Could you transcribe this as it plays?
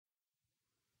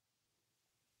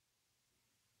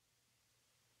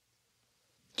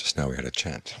Now we had a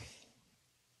chant,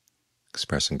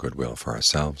 expressing goodwill for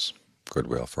ourselves,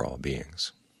 goodwill for all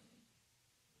beings.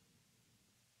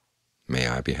 May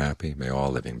I be happy, may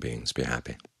all living beings be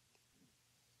happy.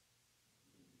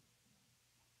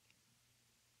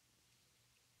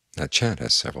 That chant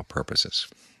has several purposes.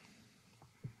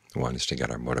 One is to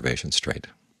get our motivation straight.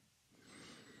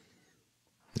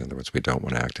 In other words, we don't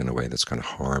want to act in a way that's going to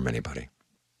harm anybody.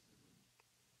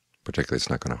 Particularly,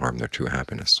 it's not going to harm their true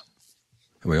happiness.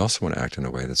 And we also want to act in a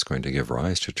way that's going to give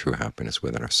rise to true happiness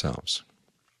within ourselves.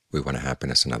 We want a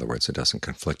happiness, in other words, that doesn't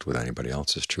conflict with anybody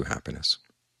else's true happiness.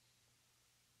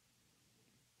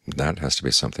 That has to be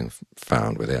something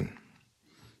found within,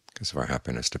 because if our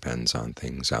happiness depends on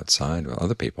things outside, well,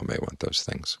 other people may want those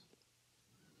things.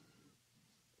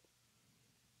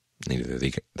 Either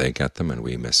they get them and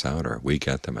we miss out, or we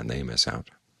get them and they miss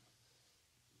out.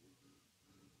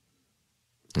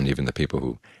 And even the people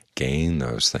who gain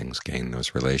those things, gain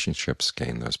those relationships,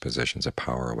 gain those positions of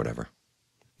power or whatever,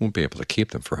 won't be able to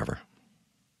keep them forever.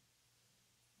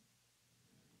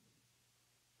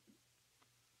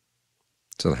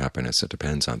 So the happiness that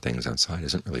depends on things outside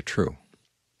isn't really true,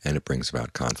 and it brings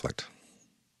about conflict.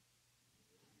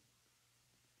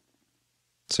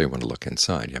 So you want to look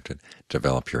inside. You have to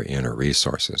develop your inner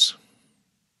resources.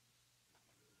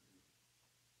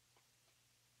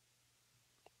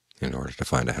 In order to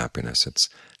find a happiness, it's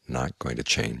not going to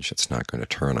change. It's not going to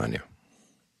turn on you.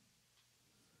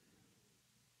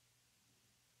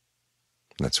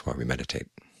 That's why we meditate.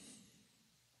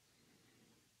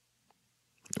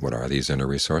 What are these inner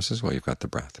resources? Well, you've got the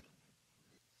breath.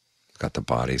 You've got the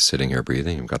body sitting here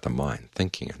breathing. You've got the mind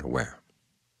thinking and aware.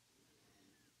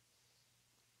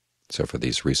 So for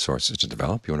these resources to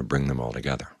develop, you want to bring them all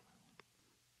together.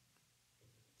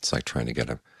 It's like trying to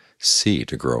get a seed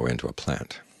to grow into a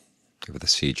plant. If the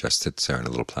seed just sits there in a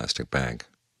little plastic bag,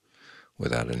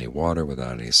 without any water,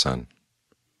 without any sun,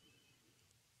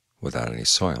 without any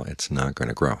soil, it's not going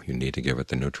to grow. You need to give it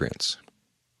the nutrients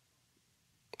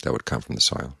that would come from the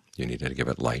soil. You need to give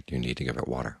it light. You need to give it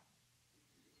water.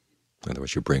 In other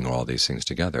words, you bring all these things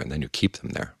together, and then you keep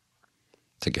them there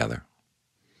together,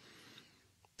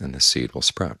 and the seed will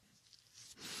sprout.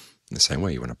 In the same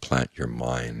way, you want to plant your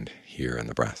mind here in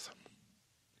the breath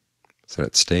so that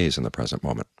it stays in the present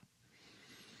moment.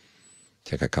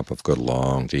 Take a couple of good,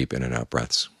 long, deep in and out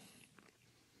breaths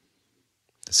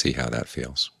to see how that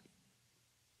feels.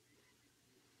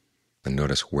 And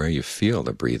notice where you feel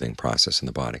the breathing process in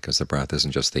the body, because the breath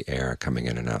isn't just the air coming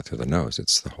in and out through the nose.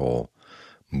 It's the whole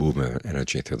movement of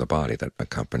energy through the body that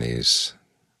accompanies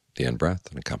the in-breath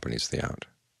and accompanies the out.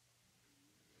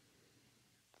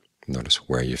 Notice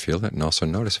where you feel it, and also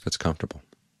notice if it's comfortable.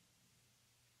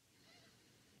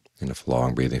 And if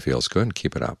long breathing feels good,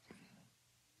 keep it up.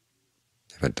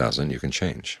 If it doesn't, you can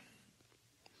change.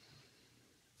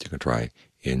 You can try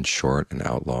in short and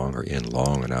out long, or in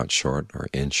long and out short, or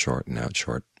in short and out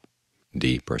short,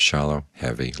 deep or shallow,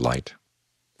 heavy, light,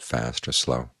 fast or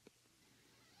slow,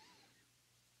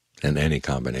 and any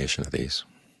combination of these.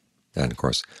 And of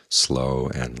course,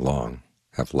 slow and long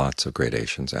have lots of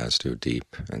gradations, as do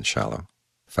deep and shallow,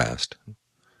 fast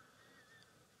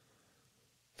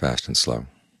and slow.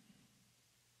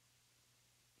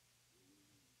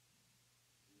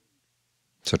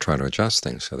 So try to adjust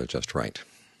things so they're just right.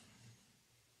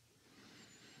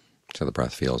 So the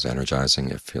breath feels energizing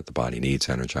if the body needs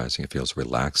energizing. It feels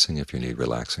relaxing if you need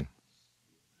relaxing.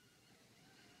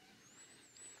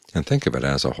 And think of it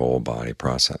as a whole body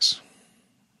process.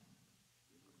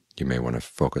 You may want to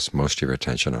focus most of your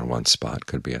attention on one spot.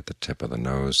 Could be at the tip of the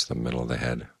nose, the middle of the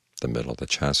head, the middle of the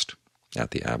chest,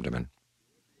 at the abdomen.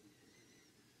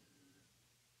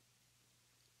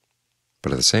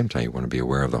 But at the same time, you want to be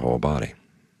aware of the whole body,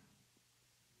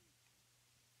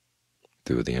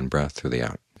 through the in-breath, through the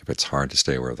out. If it's hard to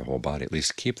stay aware of the whole body, at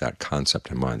least keep that concept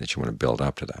in mind that you want to build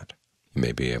up to that. You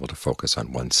may be able to focus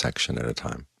on one section at a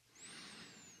time,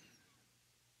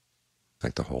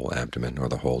 like the whole abdomen or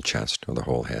the whole chest or the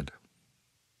whole head.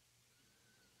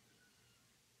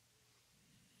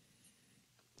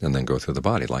 And then go through the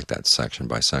body like that, section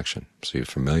by section, so you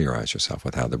familiarize yourself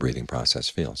with how the breathing process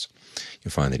feels.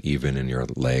 You find that even in your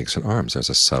legs and arms there's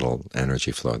a subtle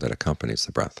energy flow that accompanies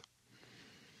the breath.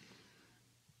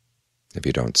 If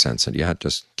you don't sense it yet,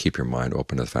 just keep your mind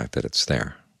open to the fact that it's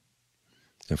there,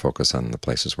 and focus on the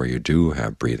places where you do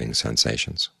have breathing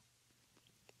sensations.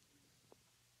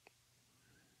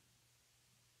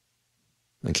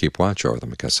 And keep watch over them,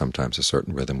 because sometimes a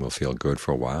certain rhythm will feel good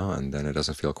for a while, and then it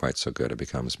doesn't feel quite so good. It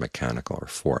becomes mechanical or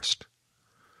forced,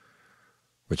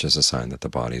 which is a sign that the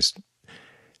body's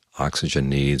oxygen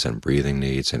needs and breathing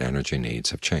needs and energy needs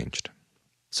have changed.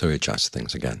 So we adjust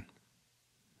things again.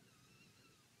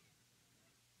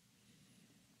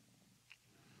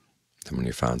 And when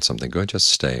you found something good, just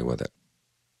stay with it.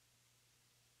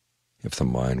 If the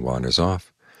mind wanders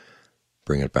off,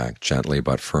 bring it back gently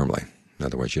but firmly. In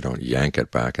other words, you don't yank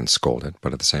it back and scold it,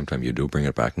 but at the same time you do bring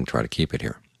it back and try to keep it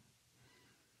here.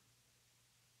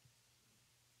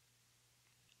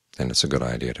 And it's a good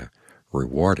idea to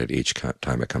reward it each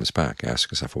time it comes back. Ask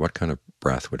yourself, well, what kind of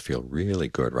breath would feel really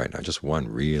good right now? Just one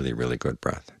really, really good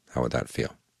breath. How would that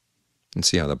feel? And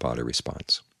see how the body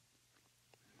responds.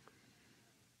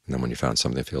 And then when you found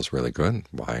something that feels really good,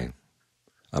 why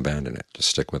abandon it? Just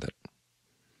stick with it.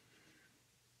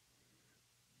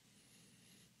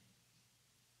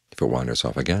 If it wanders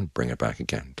off again, bring it back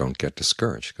again. Don't get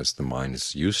discouraged, because the mind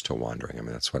is used to wandering. I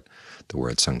mean, that's what the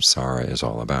word samsara is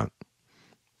all about.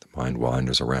 The mind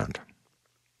wanders around.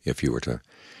 If you were to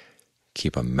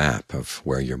keep a map of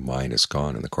where your mind has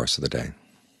gone in the course of the day,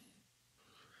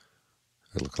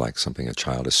 it would look like something a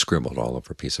child has scribbled all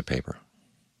over a piece of paper.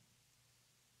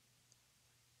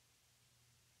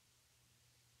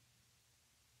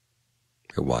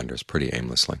 It wanders pretty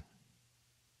aimlessly,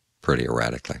 pretty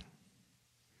erratically.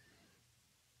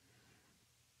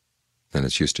 And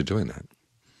it's used to doing that.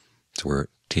 So we're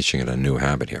teaching it a new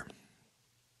habit here,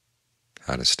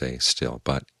 how to stay still,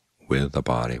 but with the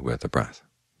body, with the breath.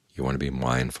 You want to be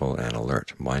mindful and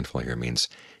alert. Mindful here means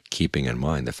keeping in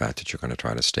mind the fact that you're going to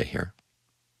try to stay here,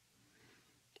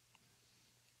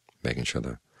 making sure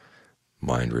the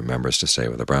mind remembers to stay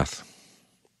with the breath.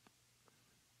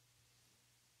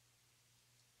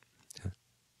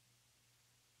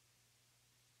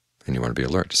 And you want to be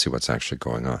alert to see what's actually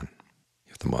going on.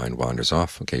 If the mind wanders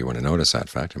off, okay, you want to notice that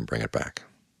fact and bring it back.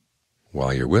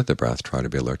 While you're with the breath, try to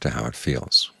be alert to how it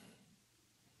feels.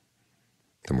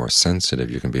 The more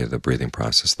sensitive you can be to the breathing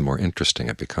process, the more interesting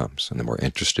it becomes. And the more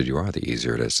interested you are, the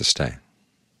easier it is to stay.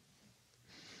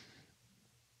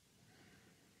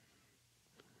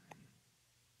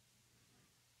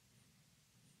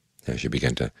 As you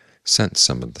begin to sense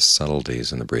some of the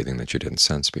subtleties in the breathing that you didn't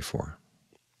sense before,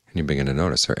 and you begin to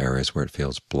notice there are areas where it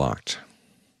feels blocked,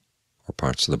 or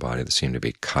parts of the body that seem to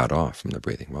be cut off from the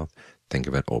breathing. Well, think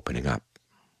of it opening up.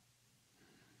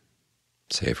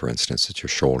 Say, for instance, that your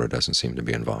shoulder doesn't seem to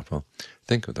be involved. Well,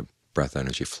 think of the breath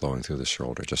energy flowing through the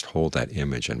shoulder. Just hold that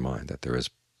image in mind, that there is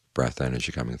breath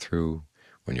energy coming through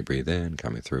when you breathe in,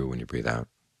 coming through when you breathe out.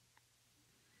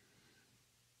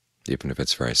 Even if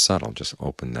it's very subtle, just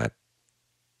open that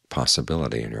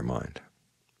possibility in your mind.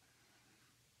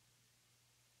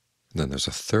 Then there's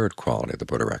a third quality the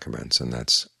Buddha recommends, and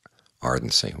that's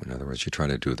ardency. In other words, you try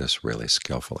to do this really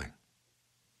skillfully.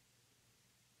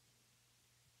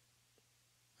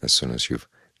 As soon as you've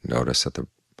noticed that the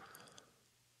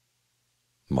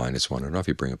mind is wandering off,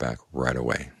 you bring it back right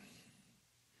away.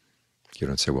 You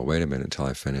don't say, well, wait a minute until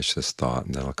I finish this thought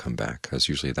and then I'll come back, because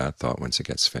usually that thought, once it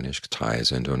gets finished,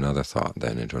 ties into another thought,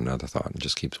 then into another thought, and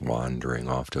just keeps wandering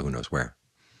off to who knows where.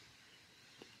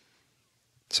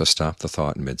 So stop the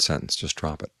thought in mid-sentence. Just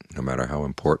drop it. No matter how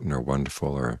important or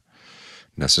wonderful or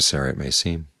necessary it may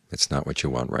seem, it's not what you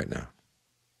want right now.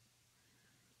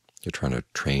 You're trying to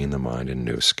train the mind in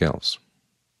new skills.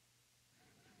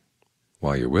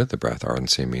 While you're with the breath,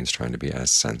 ardency means trying to be as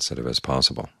sensitive as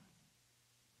possible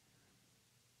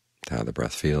to how the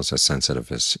breath feels, as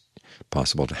sensitive as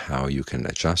possible to how you can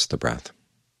adjust the breath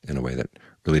in a way that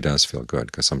really does feel good,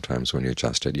 because sometimes when you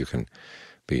adjust it, you can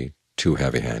be too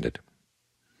heavy-handed.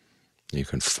 You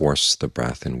can force the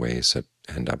breath in ways that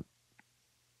end up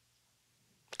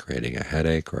creating a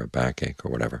headache or a backache or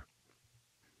whatever.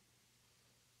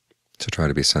 So try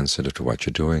to be sensitive to what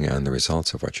you're doing and the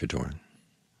results of what you're doing.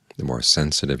 The more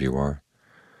sensitive you are,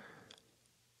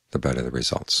 the better the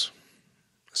results.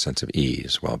 A sense of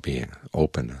ease, well-being,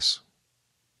 openness.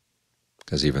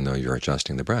 Because even though you're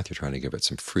adjusting the breath, you're trying to give it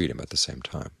some freedom at the same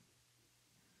time.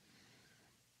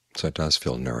 So it does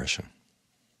feel nourishing.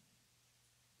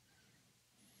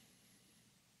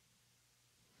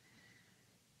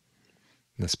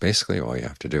 And that's basically all you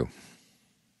have to do.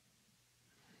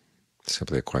 It's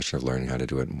simply a question of learning how to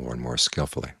do it more and more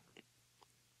skillfully.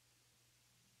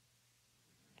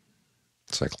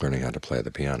 It's like learning how to play the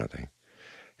piano. They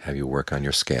have you work on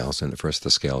your scales, and at first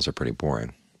the scales are pretty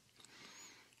boring.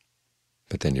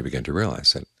 But then you begin to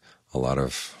realize that a lot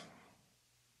of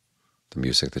the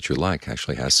music that you like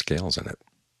actually has scales in it.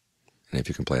 And if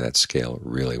you can play that scale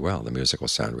really well, the music will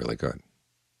sound really good.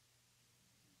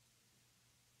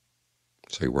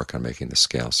 So you work on making the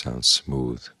scale sound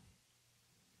smooth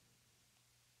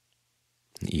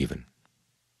and even.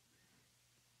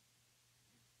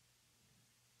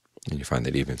 And you find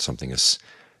that even something as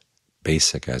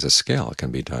basic as a scale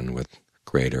can be done with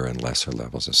greater and lesser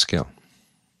levels of skill.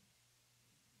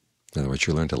 In other words,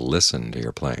 you learn to listen to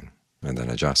your playing. and then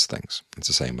adjust things. It's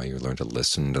the same way you learn to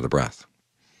listen to the breath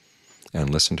and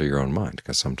listen to your own mind,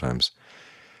 because sometimes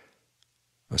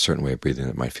a certain way of breathing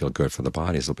that might feel good for the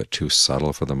body is a little bit too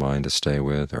subtle for the mind to stay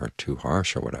with, or too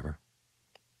harsh or whatever.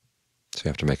 So you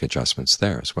have to make adjustments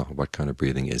there as well. What kind of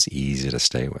breathing is easy to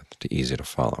stay with, easy to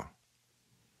follow?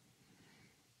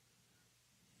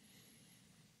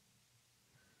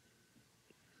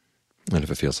 And if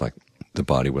it feels like the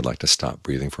body would like to stop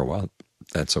breathing for a while,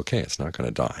 that's okay. It's not going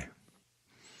to die.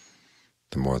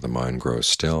 The more the mind grows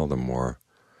still, the more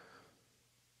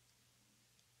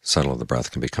subtle the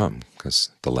breath can become, because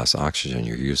the less oxygen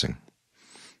you're using,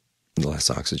 the less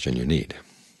oxygen you need.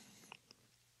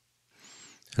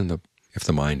 And if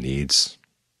the mind needs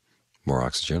more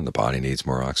oxygen, the body needs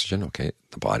more oxygen, okay,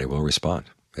 the body will respond.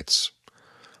 It's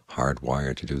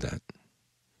hardwired to do that.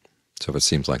 So if it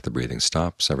seems like the breathing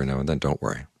stops every now and then, don't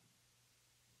worry.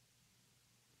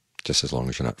 Just as long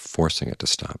as you're not forcing it to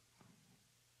stop,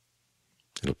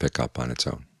 it'll pick up on its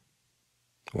own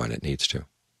when it needs to.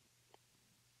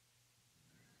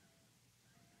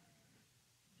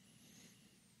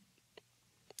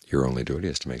 Your only duty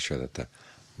is to make sure that the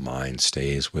mind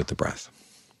stays with the breath.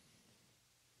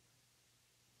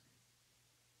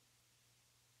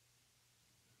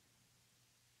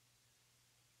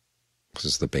 This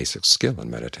is the basic skill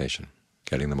in meditation,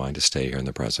 getting the mind to stay here in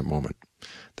the present moment.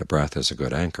 The breath is a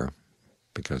good anchor,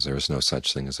 because there is no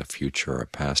such thing as a future or a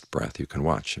past breath you can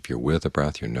watch. If you're with the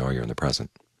breath, you know you're in the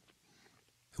present.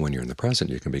 And when you're in the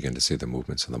present, you can begin to see the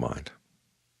movements of the mind.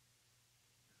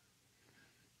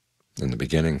 In the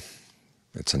beginning,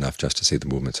 it's enough just to see the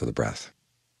movements of the breath.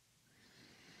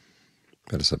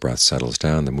 But as the breath settles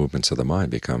down, the movements of the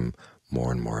mind become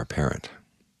more and more apparent.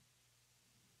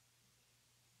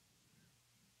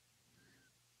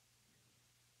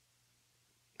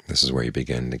 This is where you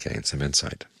begin to gain some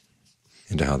insight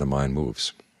into how the mind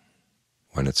moves.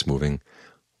 When it's moving,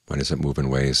 when does it move in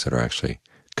ways that are actually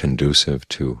conducive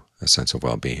to a sense of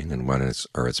well-being, and when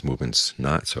are its movements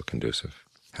not so conducive?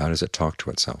 How does it talk to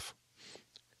itself?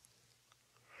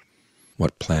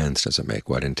 What plans does it make?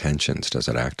 What intentions does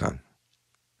it act on?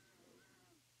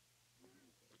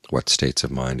 What states of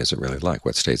mind is it really like?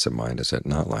 What states of mind is it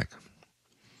not like?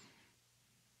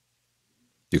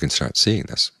 You can start seeing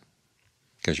this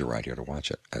because you're right here to watch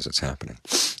it as it's happening.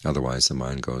 Otherwise, the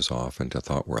mind goes off into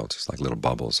thought worlds. It's like little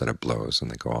bubbles that it blows,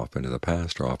 and they go off into the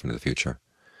past or off into the future.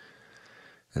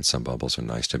 And some bubbles are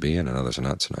nice to be in, and others are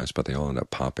not so nice, but they all end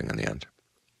up popping in the end.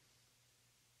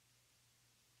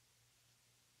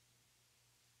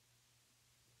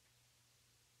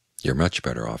 You're much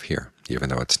better off here, even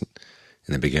though it's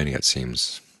in the beginning it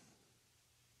seems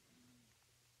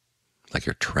like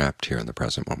you're trapped here in the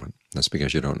present moment. That's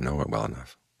because you don't know it well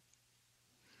enough.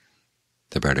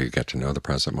 The better you get to know the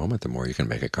present moment, the more you can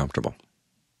make it comfortable.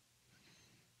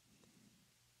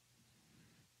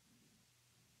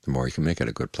 The more you can make it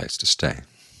a good place to stay.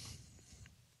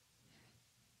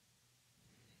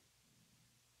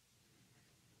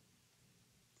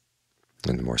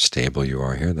 And the more stable you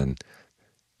are here, then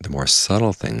the more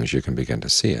subtle things you can begin to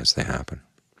see as they happen.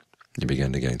 You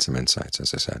begin to gain some insights,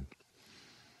 as I said.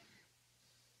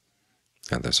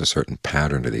 And there's a certain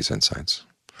pattern to these insights.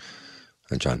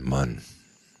 And John Mun,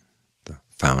 the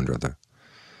founder of the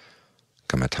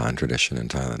Kamatan tradition in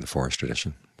Thailand, the forest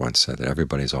tradition, once said that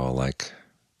everybody's all alike,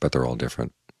 but they're all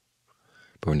different.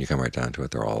 But when you come right down to it,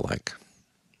 they're all alike.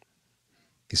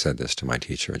 He said this to my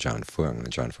teacher, John Fung,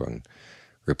 and John Fung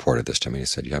reported this to me. He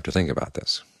said, you have to think about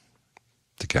this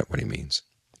to get what he means.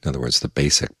 In other words, the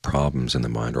basic problems in the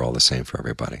mind are all the same for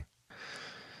everybody,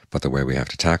 but the way we have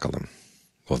to tackle them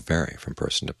will vary from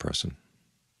person to person.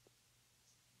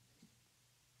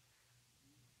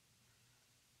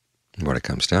 And what it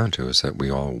comes down to is that we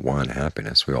all want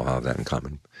happiness. We all have that in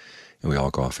common, and we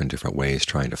all go off in different ways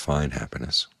trying to find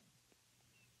happiness.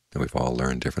 And we've all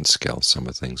learned different skills, some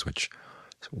of the things which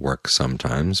work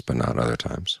sometimes but not other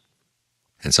times.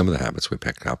 And some of the habits we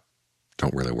picked up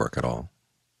don't really work at all.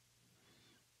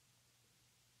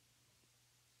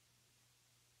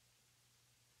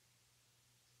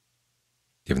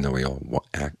 Even though we all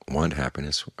want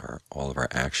happiness, all of our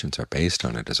actions are based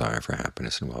on a desire for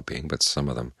happiness and well-being, but some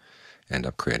of them end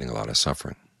up creating a lot of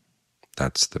suffering.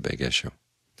 That's the big issue.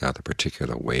 Now, the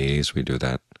particular ways we do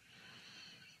that,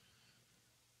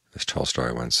 as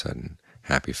Tolstoy once said,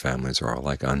 happy families are all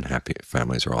alike, unhappy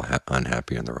families are all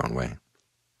unhappy in their own way.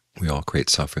 We all create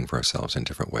suffering for ourselves in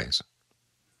different ways,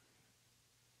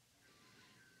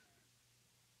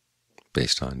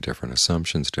 based on different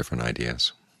assumptions, different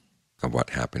ideas of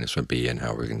what happiness would be and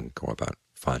how we can go about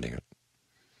finding it.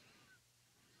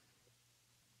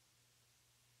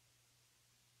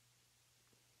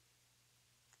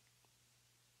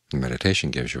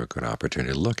 Meditation gives you a good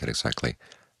opportunity to look at exactly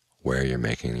where you're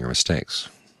making your mistakes.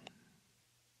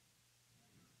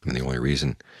 And the only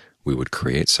reason we would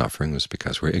create suffering was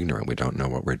because we're ignorant. We don't know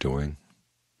what we're doing.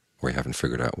 We haven't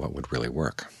figured out what would really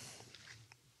work.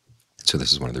 So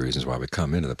this is one of the reasons why we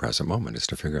come into the present moment, is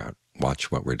to figure out,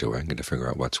 watch what we're doing, and to figure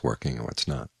out what's working and what's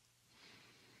not.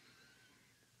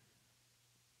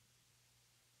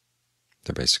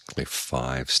 There are basically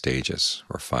 5 stages,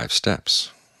 or 5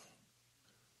 steps,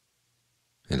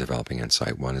 in developing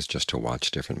insight. One is just to watch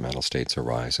different mental states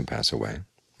arise and pass away,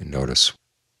 and notice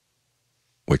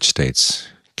which states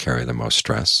carry the most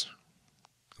stress,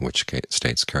 and which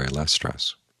states carry less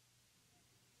stress.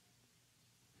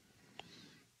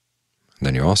 And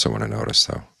then you also want to notice,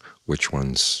 though, which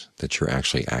ones that you're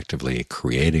actually actively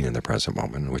creating in the present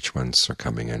moment, and which ones are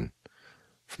coming in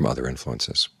from other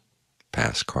influences,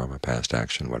 past karma, past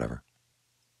action, whatever.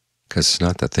 Because it's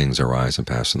not that things arise and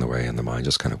pass in the way in the mind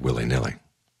just kind of willy-nilly,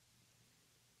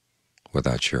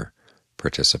 without your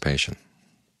participation.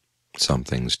 Some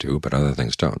things do, but other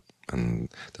things don't. And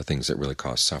the things that really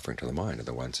cause suffering to the mind are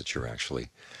the ones that you're actually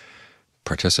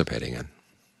participating in.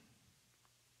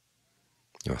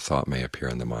 A thought may appear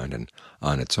in the mind, and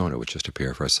on its own it would just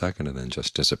appear for a second and then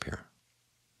just disappear.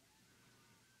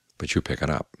 But you pick it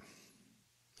up.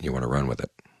 You want to run with it.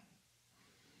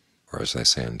 Or as they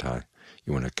say in Thai,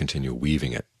 you want to continue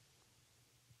weaving it.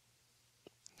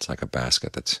 It's like a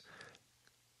basket that's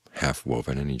half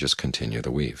woven, and you just continue the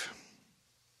weave.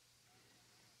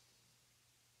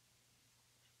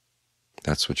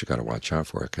 That's what you got to watch out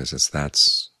for, because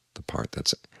that's the part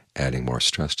that's adding more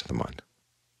stress to the mind.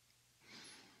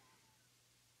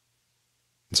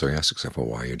 And so you ask yourself, well,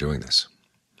 why are you doing this?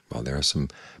 Well, there are some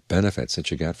benefits that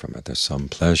you get from it. There's some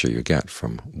pleasure you get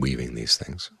from weaving these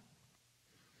things.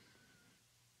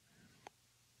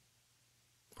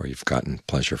 Or you've gotten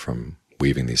pleasure from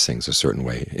weaving these things a certain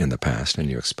way in the past, and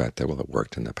you expect that, well, it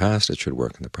worked in the past, it should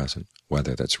work in the present.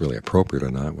 Whether that's really appropriate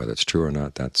or not, whether it's true or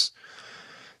not, that's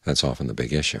often the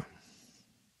big issue.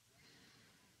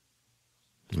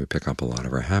 We pick up a lot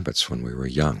of our habits when we were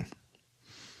young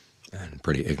and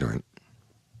pretty ignorant.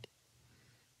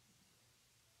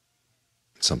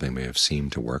 Something may have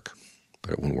seemed to work,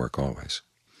 but it won't work always.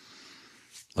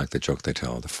 Like the joke they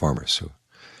tell of the farmers who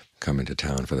come into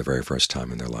town for the very first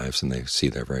time in their lives, and they see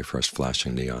their very first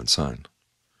flashing neon sign.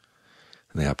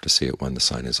 And they happen to see it when the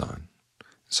sign is on.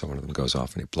 So one of them goes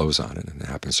off and he blows on it, and it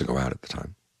happens to go out at the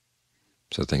time.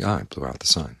 So they think, I blew out the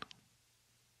sign.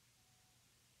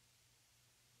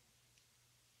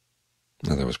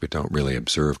 In other words, we don't really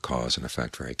observe cause and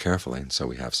effect very carefully, and so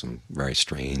we have some very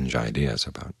strange ideas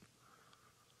about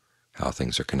how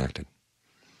things are connected.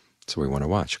 So we want to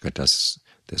watch, okay, does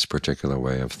this particular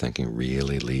way of thinking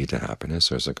really lead to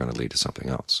happiness, or is it going to lead to something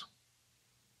else?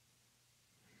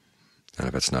 And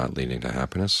if it's not leading to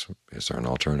happiness, is there an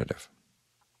alternative?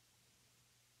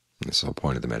 And this is the whole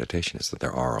point of the meditation, is that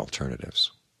there are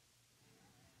alternatives.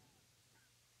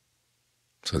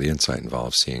 So the insight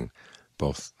involves seeing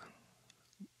both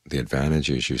the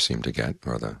advantages you seem to get,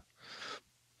 or the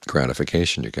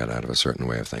gratification you get out of a certain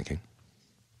way of thinking.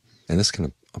 And this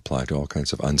can apply to all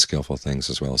kinds of unskillful things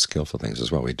as well as skillful things as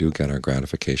well. We do get our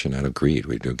gratification out of greed.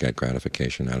 We do get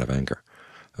gratification out of anger,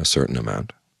 a certain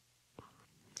amount.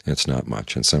 It's not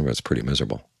much, and some of it's pretty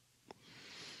miserable.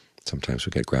 Sometimes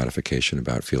we get gratification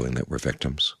about feeling that we're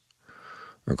victims,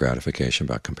 or gratification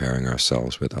about comparing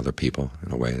ourselves with other people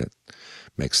in a way that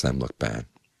makes them look bad.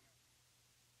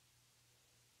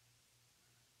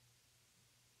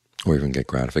 Or even get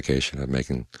gratification of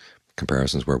making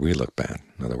comparisons where we look bad.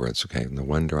 In other words, okay, no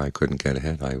wonder I couldn't get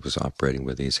ahead. I was operating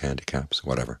with these handicaps,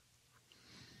 whatever.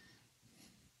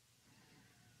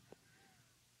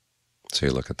 So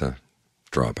you look at the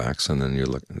drawbacks, and then you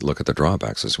look at the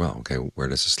drawbacks as well. Okay, where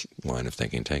does this line of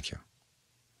thinking take you?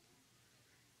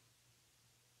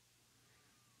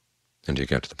 And you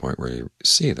get to the point where you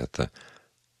see that the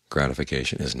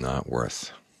gratification is not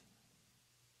worth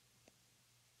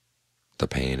the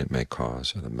pain it may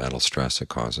cause, or the mental stress it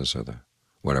causes, or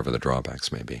whatever the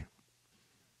drawbacks may be.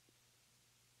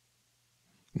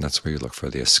 And that's where you look for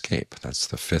the escape. That's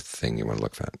the 5th thing you want to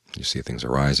look at. You see things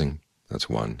arising, that's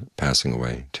 1. Passing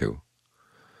away, 2.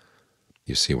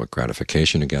 You see what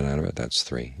gratification you get out of it, that's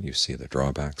 3. You see the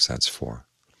drawbacks, that's 4.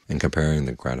 And comparing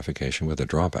the gratification with the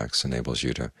drawbacks enables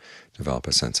you to develop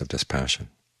a sense of dispassion.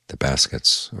 The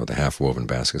baskets, or the half-woven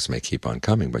baskets, may keep on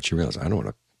coming, but you realize, I don't want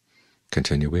to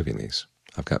continue weaving these.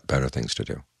 I've got better things to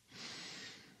do.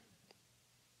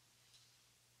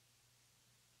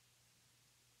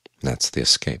 That's the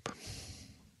escape.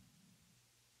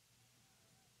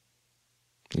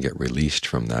 can get released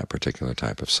from that particular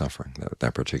type of suffering,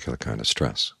 that particular kind of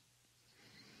stress.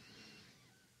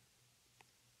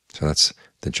 So that's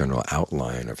the general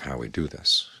outline of how we do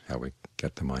this, how we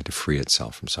get the mind to free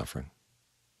itself from suffering.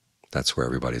 That's where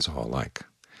everybody's all alike.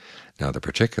 Now the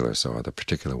particulars, though, are the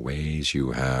particular ways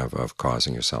you have of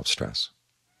causing yourself stress,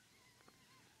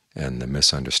 and the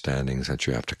misunderstandings that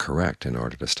you have to correct in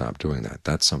order to stop doing that.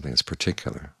 That's something that's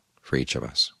particular for each of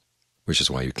us, which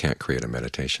is why you can't create a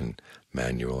meditation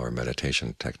manual or a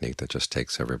meditation technique that just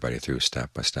takes everybody through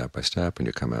step by step by step, and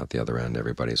you come out the other end,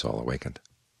 everybody's all awakened.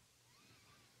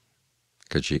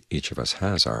 Because each of us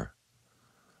has our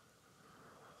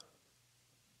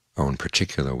own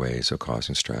particular ways of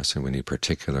causing stress, and we need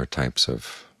particular types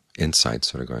of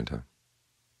insights that are going to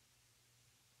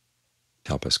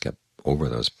help us get over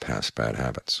those past bad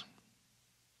habits.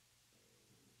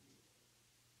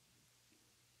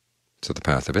 So the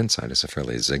path of insight is a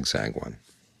fairly zigzag one.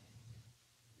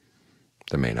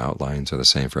 The main outlines are the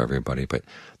same for everybody, but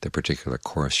the particular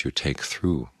course you take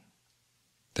through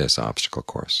this obstacle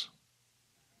course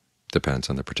depends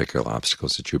on the particular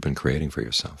obstacles that you've been creating for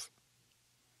yourself.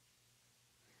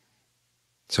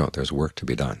 So there's work to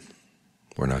be done.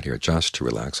 We're not here just to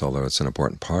relax, although it's an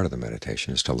important part of the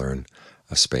meditation, is to learn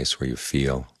a space where you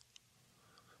feel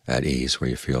at ease, where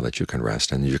you feel that you can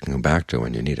rest and you can come back to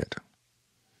when you need it.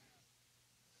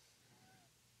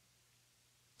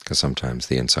 Because sometimes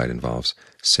the insight involves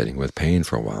sitting with pain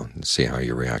for a while and see how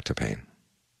you react to pain,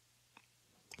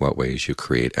 what ways you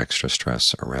create extra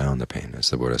stress around the pain.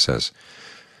 As the Buddha says,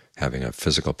 having a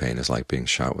physical pain is like being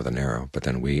shot with an arrow, but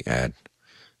then we add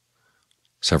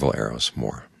several arrows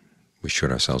more. We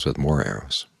shoot ourselves with more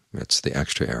arrows. It's the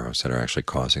extra arrows that are actually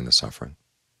causing the suffering.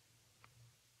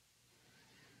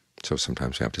 So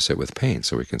sometimes we have to sit with pain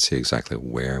so we can see exactly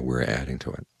where we're adding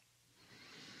to it.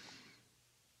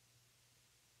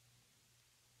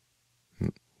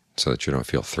 So that you don't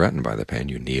feel threatened by the pain,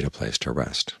 you need a place to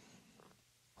rest.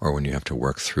 Or when you have to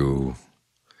work through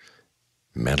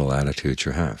mental attitudes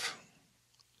you have,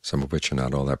 some of which are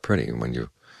not all that pretty. When you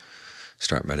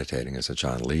start meditating, as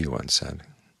John Lee once said,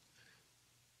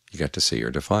 you get to see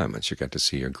your defilements, you get to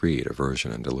see your greed,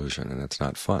 aversion, and delusion, and it's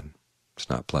not fun. It's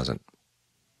not pleasant.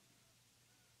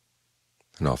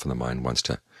 And often the mind wants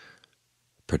to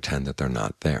pretend that they're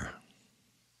not there,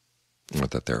 or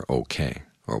that they're okay,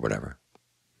 or whatever.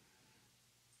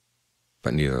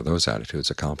 But neither of those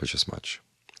attitudes accomplishes much.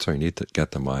 So you need to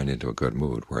get the mind into a good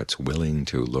mood where it's willing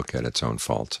to look at its own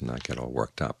faults and not get all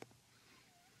worked up,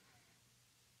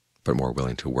 but more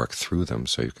willing to work through them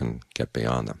so you can get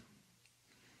beyond them.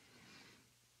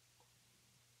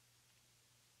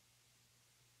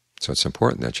 So it's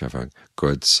important that you have a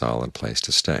good, solid place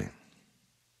to stay,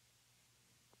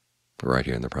 but right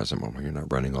here in the present moment. You're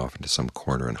not running off into some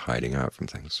corner and hiding out from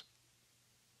things,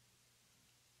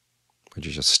 but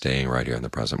you're just staying right here in the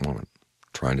present moment,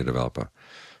 trying to develop a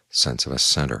sense of a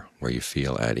center where you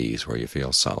feel at ease, where you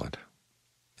feel solid.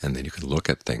 And then you can look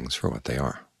at things for what they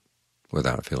are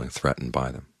without feeling threatened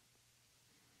by them.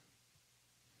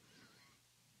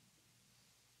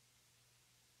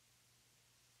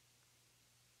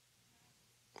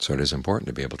 So it is important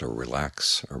to be able to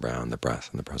relax around the breath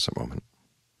in the present moment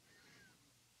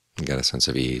and get a sense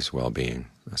of ease, well-being,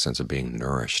 a sense of being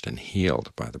nourished and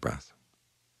healed by the breath.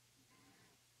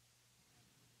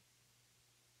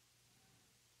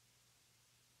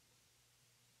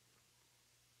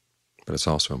 But it's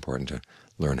also important to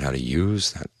learn how to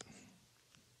use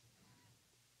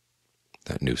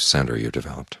that new center you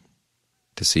developed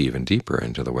to see even deeper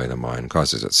into the way the mind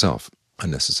causes itself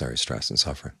unnecessary stress and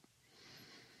suffering,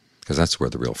 because that's where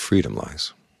the real freedom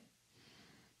lies.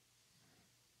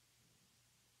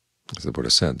 As the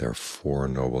Buddha said, there are four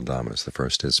noble Dhammas. The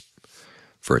first is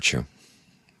virtue,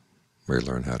 where you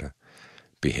learn how to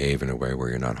behave in a way where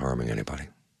you're not harming anybody.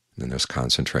 Then there's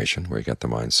concentration, where you get the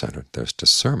mind centered. There's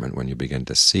discernment, when you begin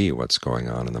to see what's going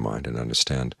on in the mind and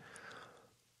understand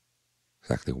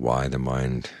exactly why the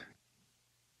mind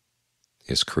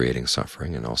is creating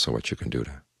suffering, and also what you can do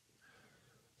to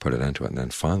put it into it. And then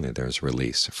finally there's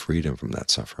release, freedom from that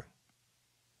suffering.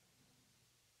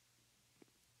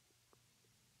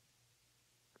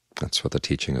 That's what the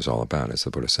teaching is all about. As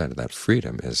the Buddha said, that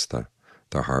freedom is the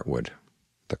heartwood,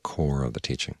 the core of the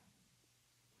teaching.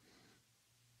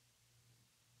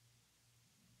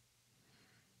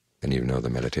 And even though the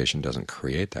meditation doesn't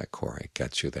create that core, it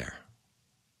gets you there.